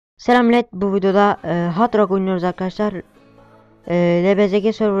Selam millet, bu videoda Hotrak oynuyoruz arkadaşlar.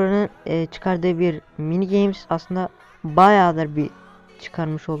 LBZG serverının çıkardığı bir mini games, aslında bayağıdır bir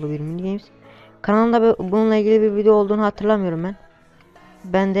çıkarmış olduğu bir mini games. Kanalında bununla ilgili bir video olduğunu hatırlamıyorum ben.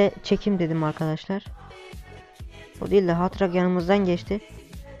 Ben de çekim dedim arkadaşlar. O değil de Hotrak yanımızdan geçti.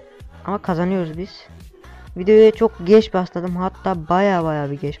 Ama kazanıyoruz biz. Videoya çok geç başladım, hatta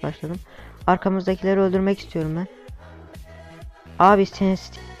bayağı bir geç başladım. Arkamızdakileri öldürmek istiyorum ben. Abi sen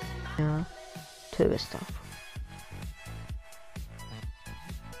ya. Tövbe estağfurullah.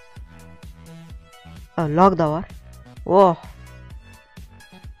 Lag da var. Oh.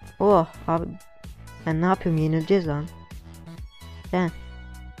 Oh abi. Ben ne yapıyorum, yenileceğiz lan. Sen.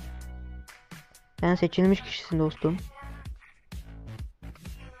 Sen seçilmiş kişisin dostum.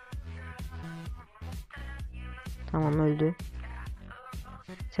 Tamam, öldü.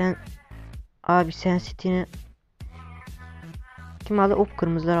 Sen. Abi sen City'ni. Kim aldı? Hop,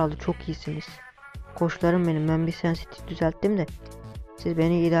 kırmızılar aldı. Çok iyisiniz. Koçlarım benim. Ben bir sen City düzelttim de. Siz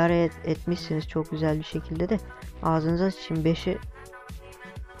beni idare etmişsiniz çok güzel bir şekilde de. Ağzınıza şimdi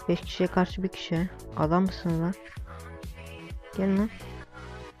 5 kişiye karşı bir kişi. Adam mısın lan? Gel lan.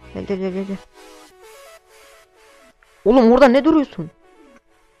 Gel. Oğlum orada ne duruyorsun?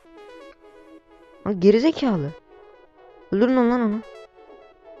 Lan gerizekalı. Öldürün lan onu.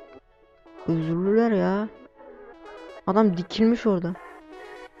 Özürlüler ya. Adam dikilmiş orada.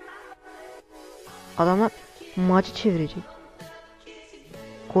 Adamlar maçı çevirecek.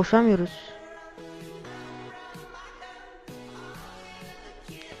 Koşamıyoruz.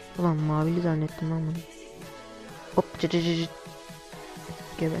 Ulan mavili zannettim lan bunu. Hop cıcıcıcı.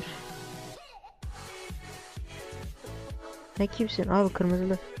 Geber. Ne kimsin abi,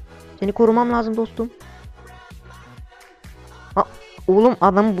 kırmızılı. Seni korumam lazım dostum. Oğlum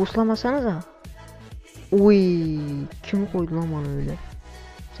adamı buslamasanıza. Uy, kim koydu lan bana öyle?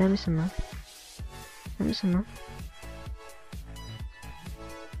 Sen misin lan? Sen misin lan?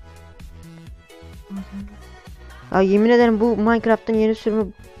 Ya yemin ederim bu Minecraft'ın yeni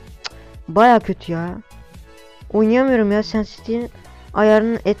sürümü baya kötü ya. Oynayamıyorum ya, Sensity'nin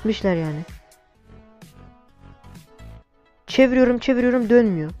ayarını etmişler yani. Çeviriyorum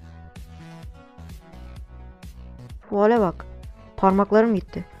dönmüyor. Bu hale bak. Parmaklarım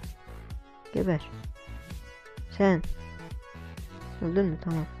gitti. Geber. Sen. Öldün mü?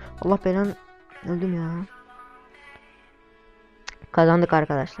 Tamam. Allah belanı. Öldüm ya. Kazandık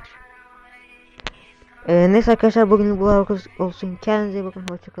arkadaşlar. Neyse arkadaşlar, bugün bu kadar olsun. Kendinize iyi bakın.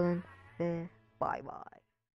 Hoşçakalın. Ve bay bay.